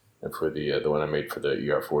and for the one I made for the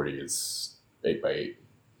ER40 is 8x8.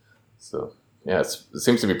 So yeah, it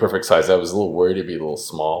seems to be perfect size. I was a little worried it'd be a little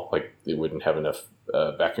small, like they wouldn't have enough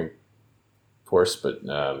vacuum force, but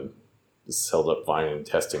this held up fine in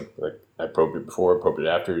testing. Like I probed it before, probed it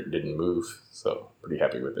after, it didn't move, so pretty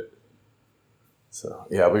happy with it. So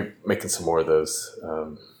yeah, I'll be making some more of those.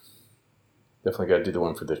 Definitely got to do the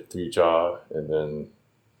one for the 3-jaw, and then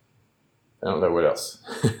I don't know what else.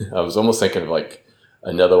 I was almost thinking of like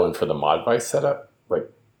another one for the mod vise setup, like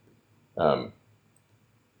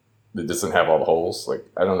that doesn't have all the holes. Like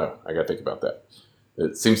I don't know, I got to think about that.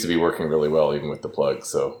 It seems to be working really well even with the plug,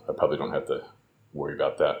 so I probably don't have to worry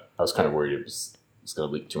about that. I was kind of worried it was going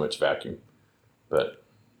to leak too much vacuum, but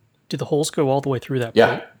do the holes go all the way through that plate?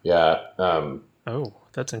 plate? Yeah. Oh,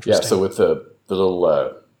 that's interesting. Yeah, so with the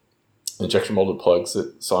little injection molded plugs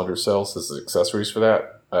that Saunders sells as accessories for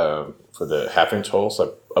that, for the 1/2-inch holes,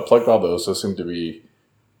 I plugged all those. Those seem to be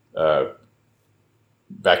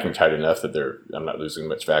vacuum tight enough that I'm not losing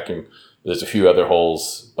much vacuum. There's a few other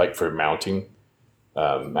holes, like for mounting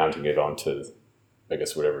it onto, I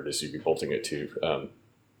guess, whatever it is you'd be bolting it to,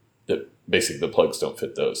 that basically the plugs don't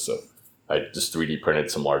fit those. So I just 3D printed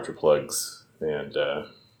some larger plugs, and I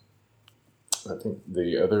think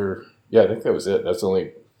I think that was it. That's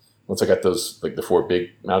only, once I got those, like the 4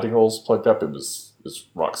 big mounting holes plugged up, it was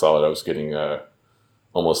rock solid. I was getting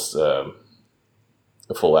almost a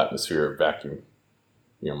full atmosphere of vacuum,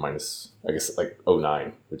 minus, I guess, like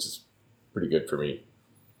 0.9, which is pretty good for me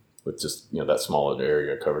with just, that small an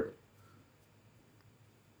area covered.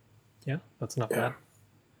 Yeah, that's not bad.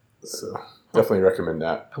 So definitely recommend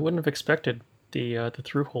that. I wouldn't have expected the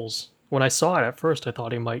through holes. When I saw it at first, I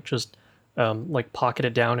thought he might just like pocket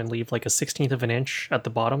it down and leave like a 16th of an inch at the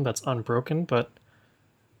bottom that's unbroken. But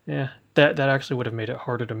yeah, that actually would have made it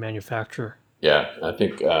harder to manufacture. Yeah, I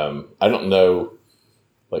think I don't know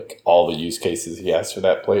like all the use cases he has for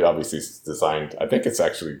that plate. Obviously, it's designed. I think it's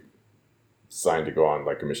actually designed to go on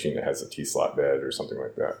like a machine that has a T-slot bed or something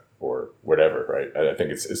like that, or whatever, right? I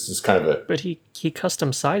think it's just kind of a. But he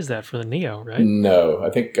custom sized that for the Neo, right? No, I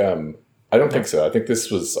think I don't think so. I think this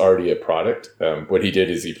was already a product. What he did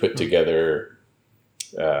is he put together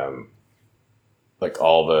like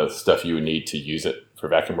all the stuff you would need to use it for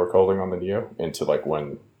vacuum work holding on the Neo into like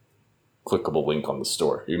one clickable link on the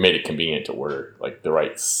store. You made it convenient to order like the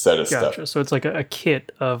right set of stuff. So it's like a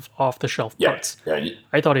kit of off-the-shelf parts. Yeah.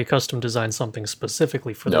 I thought he custom designed something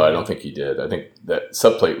specifically for that. No, I don't think he did. I think that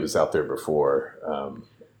subplate was out there before.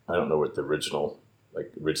 I don't know what the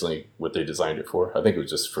originally what they designed it for. I think it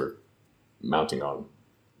was just for mounting on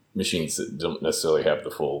machines that don't necessarily have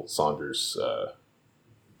the full Saunders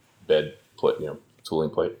bed plate,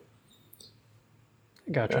 tooling plate.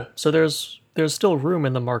 Gotcha. Yeah. So there's still room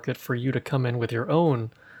in the market for you to come in with your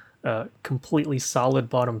own completely solid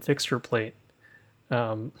bottom fixture plate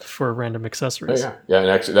for random accessories. Oh, yeah, and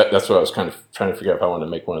actually that's what I was kind of trying to figure out if I want to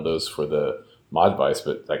make one of those for the mod device,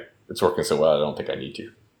 but like it's working so well, I don't think I need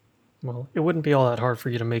to. Well, it wouldn't be all that hard for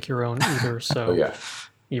you to make your own either. So Oh yeah,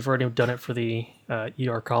 you've already done it for the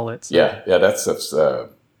ER collet. So. yeah, that's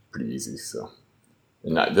pretty easy. So,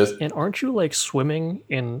 and not this. And aren't you like swimming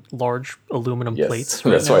in large aluminum Yes, plates?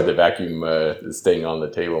 that's why the vacuum is staying on the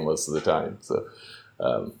table most of the time. So,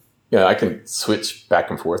 I can switch back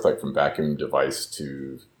and forth like from vacuum device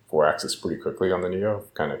to 4-axis pretty quickly on the Neo.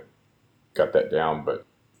 Kind of got that down, but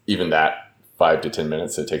even that 5 to 10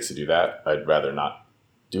 minutes it takes to do that, I'd rather not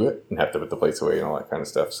do it and have to put the plates away and all that kind of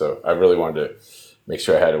stuff. So I really wanted to make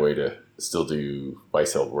sure I had a way to still do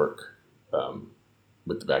vice held work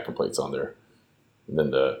with the vacuum plates on there. And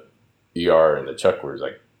then the ER and the chuck were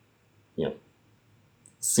like,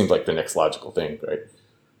 seemed like the next logical thing, right?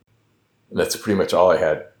 And that's pretty much all I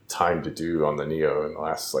had time to do on the Neo in the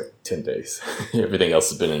last like 10 days. Everything else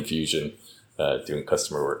has been in Fusion, doing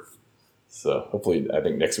customer work. So hopefully, I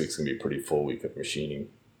think next week's gonna be a pretty full week of machining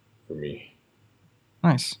for me.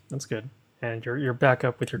 Nice. That's good. And you're back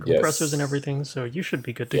up with your compressors and everything, so you should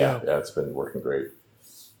be good to go. Yeah, it's been working great.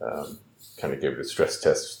 Kind of gave it a stress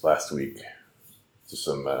test last week, just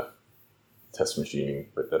some test machining,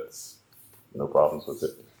 but that's no problems with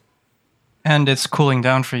it. And it's cooling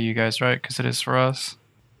down for you guys, right? Because it is for us.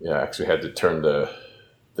 Yeah, I actually had to turn the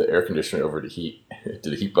air conditioner over to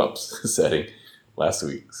the heat pumps setting last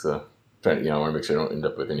week. So I want to make sure I don't end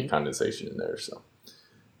up with any condensation in there. So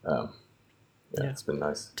it's been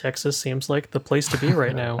nice. Texas seems like the place to be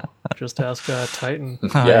right now. Just ask Titan.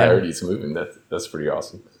 I heard he's moving. That's pretty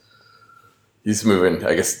awesome. He's moving,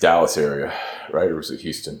 I guess, Dallas area, right? Or was it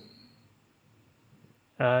Houston?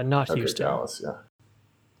 Not Okay, Houston. Dallas, yeah.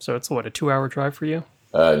 So it's what, a 2-hour drive for you?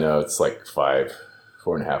 No, it's like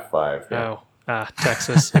 4.5, 5. Yeah. Oh,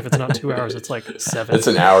 Texas. If it's not 2 hours, it's like 7. It's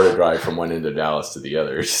an hour to drive from one end of Dallas to the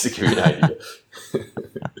other, just to give you an idea.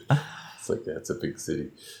 It's like that's a big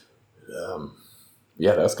city.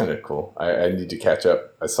 That was kind of cool. I need to catch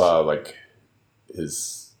up. I saw like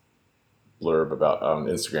his blurb about on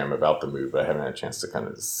Instagram about the move, but I haven't had a chance to kind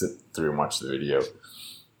of sit through and watch the video.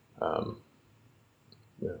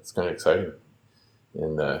 It's kind of exciting.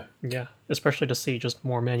 And especially to see just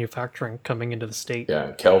more manufacturing coming into the state.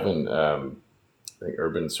 Yeah, Kelvin, I think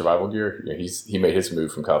Urban Survival Gear. He made his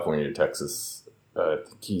move from California to Texas. I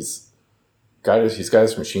think he's got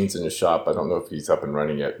his machines in his shop. I don't know if he's up and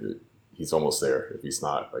running yet. He's almost there. If he's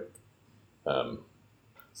not,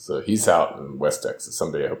 so he's out in West Texas.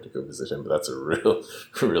 Someday I hope to go visit him, but that's a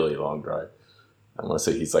really long drive. I want to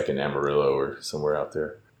say he's like in Amarillo or somewhere out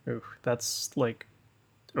there. Ooh, that's like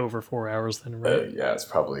over 4 hours then, right?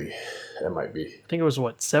 It might be. I think it was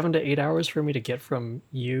 7 to 8 hours for me to get from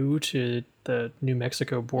you to the New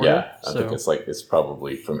Mexico border. Yeah, I think it's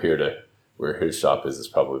probably from here to where his shop is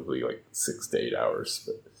probably like 6 to 8 hours,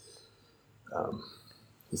 but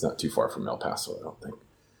he's not too far from El Paso, I don't think.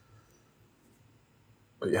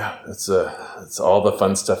 But yeah, that's all the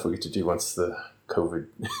fun stuff we get to do once the COVID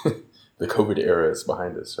the COVID era is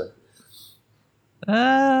behind us, right?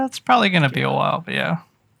 It's probably going to be a while, but yeah.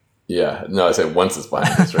 Yeah, no, I said once it's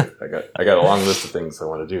behind us, right? I got a long list of things I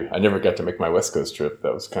want to do. I never got to make my West Coast trip.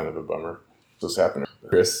 That was kind of a bummer. What's happening,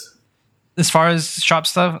 Chris? As far as shop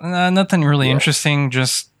stuff, nothing really interesting.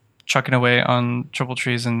 Just chucking away on Triple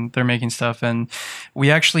Trees, and they're making stuff. And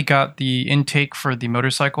we actually got the intake for the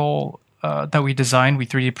motorcycle that we designed. We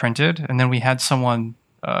 3D printed, and then we had someone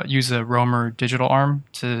use a Romer digital arm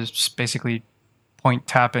to basically point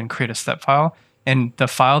tap and create a step file. And the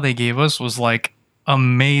file they gave us was like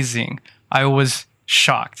amazing. I was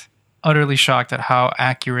shocked, utterly shocked at how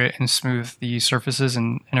accurate and smooth the surfaces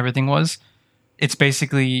and everything was. It's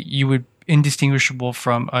basically, you would indistinguishable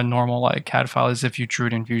from a normal like CAD file as if you drew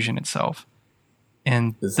it in Fusion itself.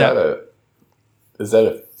 And is that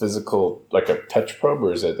a physical, like a touch probe,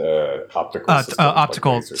 or is it a optical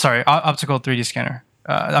system? Optical 3D scanner.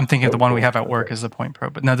 I'm thinking of the one we have at work is the point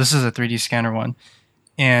probe, but no, this is a 3D scanner one.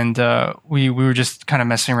 And we were just kind of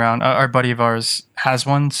messing around. Our buddy of ours has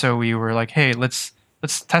one, so we were like, hey, let's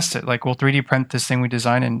test it. Like, we'll 3D print this thing we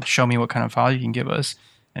designed and show me what kind of file you can give us.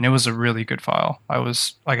 And it was a really good file. I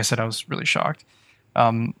was really shocked.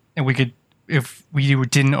 And we could, if we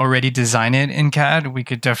didn't already design it in CAD, we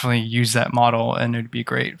could definitely use that model and it'd be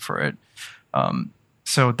great for it.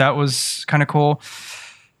 So that was kind of cool.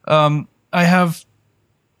 I have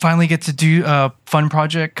finally get to do a fun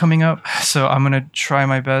project coming up. So I'm going to try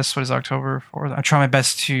my best. What is October 4th? I'll try my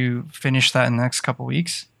best to finish that in the next couple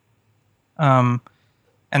weeks. And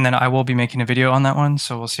then I will be making a video on that one.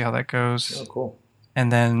 So we'll see how that goes. Oh, cool. And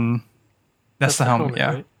then that's the helmet,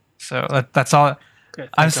 yeah. Right? So that's all. Okay,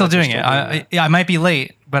 I'm still doing it. I might be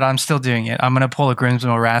late, but I'm still doing it. I'm gonna pull a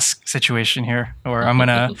Grimsmo Rask situation here, or I'm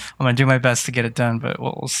gonna do my best to get it done. But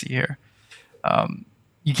we'll see here.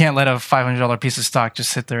 You can't let a $500 piece of stock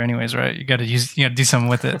just sit there, anyways, right? You got to do something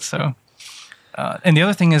with it. So, and the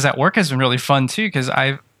other thing is that work has been really fun too, because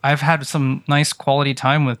I've had some nice quality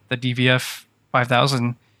time with the DVF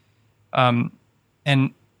 5000,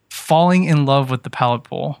 and falling in love with the pallet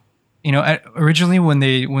pull. Originally when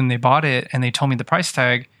they bought it and they told me the price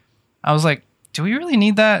tag, I was like, do we really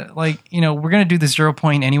need that? Like, we're going to do the 0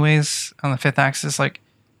 point anyways on the 5th axis. Like,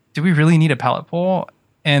 do we really need a pallet pull?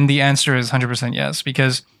 And the answer is 100% yes,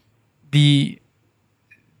 because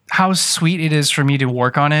how sweet it is for me to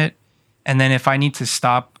work on it. And then if I need to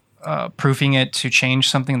stop proofing it to change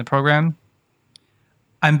something in the program,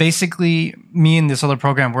 I'm basically, me and this other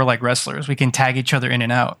program, we're like wrestlers. We can tag each other in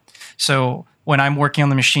and out. So when I'm working on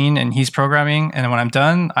the machine and he's programming, and when I'm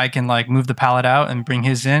done, I can like move the pallet out and bring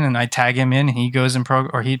his in, and I tag him in, and he goes and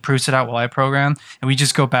or he proofs it out while I program, and we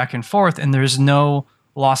just go back and forth. And there's no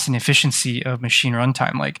loss in efficiency of machine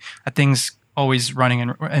runtime. Like, that thing's always running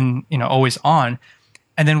and always on.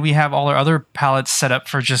 And then we have all our other pallets set up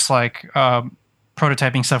for just like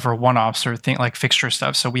prototyping stuff or one-offs or like fixture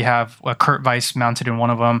stuff. So we have a Kurt vise mounted in one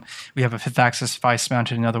of them. We have a 5th axis vise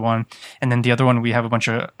mounted in another one. And then the other one, we have a bunch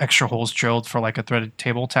of extra holes drilled for like a threaded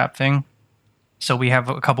table tap thing. So we have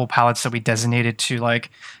a couple pallets that we designated to like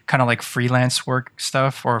kind of like freelance work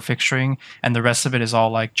stuff or fixturing. And the rest of it is all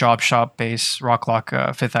like job shop base, Rocklock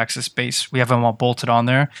 5th axis base. We have them all bolted on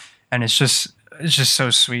there. And it's just so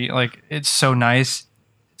sweet. Like, it's so nice.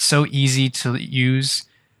 It's so easy to use.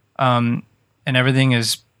 And everything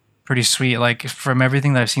is pretty sweet. Like, from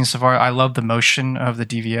everything that I've seen so far, I love the motion of the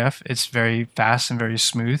DVF. It's very fast and very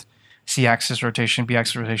smooth. C-axis rotation,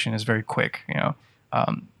 B-axis rotation is very quick,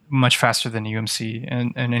 much faster than UMC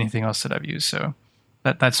and anything else that I've used. So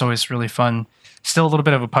that's always really fun. Still a little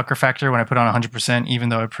bit of a pucker factor when I put on 100%, even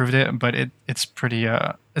though I proved it, but it's pretty,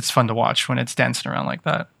 it's fun to watch when it's dancing around like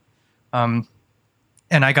that. And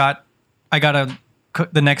I got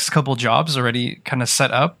the next couple jobs already kind of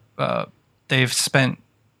set up. They've spent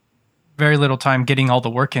very little time getting all the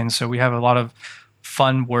work in, so we have a lot of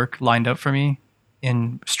fun work lined up for me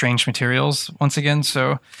in strange materials once again.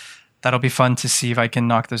 So that'll be fun to see if I can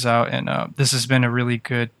knock those out. And this has been a really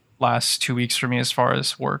good last 2 weeks for me as far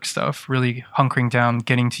as work stuff. Really hunkering down,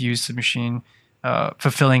 getting to use the machine,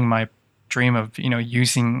 fulfilling my dream of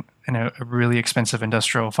using a really expensive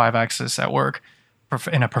industrial 5-axis at work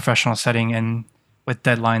in a professional setting and with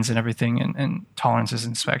deadlines and everything and tolerances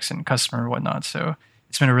and specs and customer and whatnot. So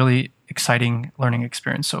it's been a really exciting learning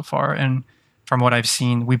experience so far. And from what I've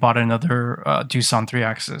seen, we bought another Doosan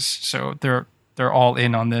 3-axis. So they're all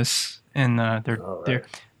in on this, and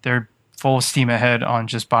they're full steam ahead on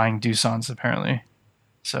just buying Doosans apparently.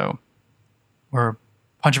 So we're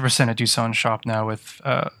 100% a Doosan shop now with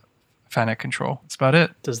Fanuc control. That's about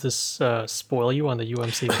it. Does this spoil you on the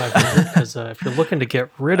UMC 500? Because if you're looking to get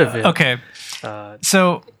rid of it... Okay.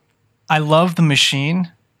 So I love the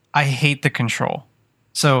machine. I hate the control.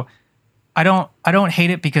 So I don't hate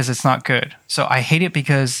it because it's not good. So I hate it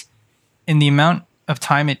because in the amount of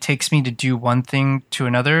time it takes me to do one thing to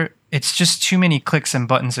another, it's just too many clicks and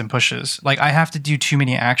buttons and pushes. Like, I have to do too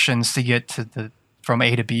many actions to get to from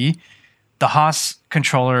A to B. The Haas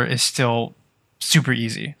controller is still super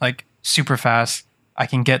easy. Like, super fast. I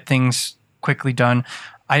can get things quickly done.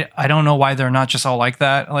 I don't know why they're not just all like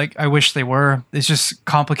that. Like, I wish they were. It's just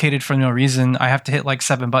complicated for no reason. I have to hit like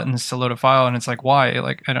 7 buttons to load a file, and it's like, why?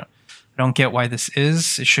 Like, I don't get why this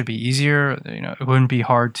is. It should be easier. You know, it wouldn't be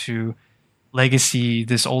hard to legacy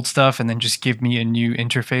this old stuff and then just give me a new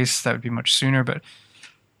interface. That would be much sooner,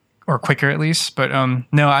 or quicker at least. But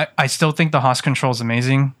no, I still think the Haas control is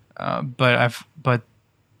amazing. But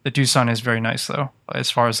the Doosan is very nice though, as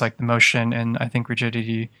far as like the motion and I think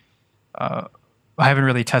rigidity. I haven't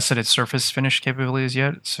really tested its surface finish capabilities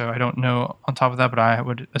yet, so I don't know on top of that, but I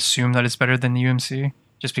would assume that it's better than the UMC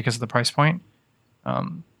just because of the price point.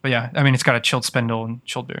 But yeah, I mean, it's got a chilled spindle and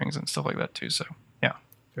chilled bearings and stuff like that too. So yeah,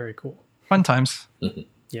 Very cool. fun times.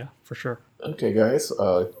 Yeah, for sure. Okay, guys,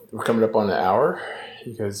 we're coming up on an hour.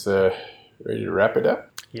 You guys ready to wrap it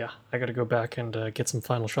up? Yeah, I got to go back and get some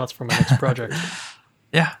final shots for my next project.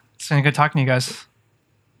 Yeah, it's been good talking to you guys.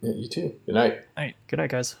 Yeah, you too. Good night. Good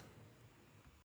night, guys.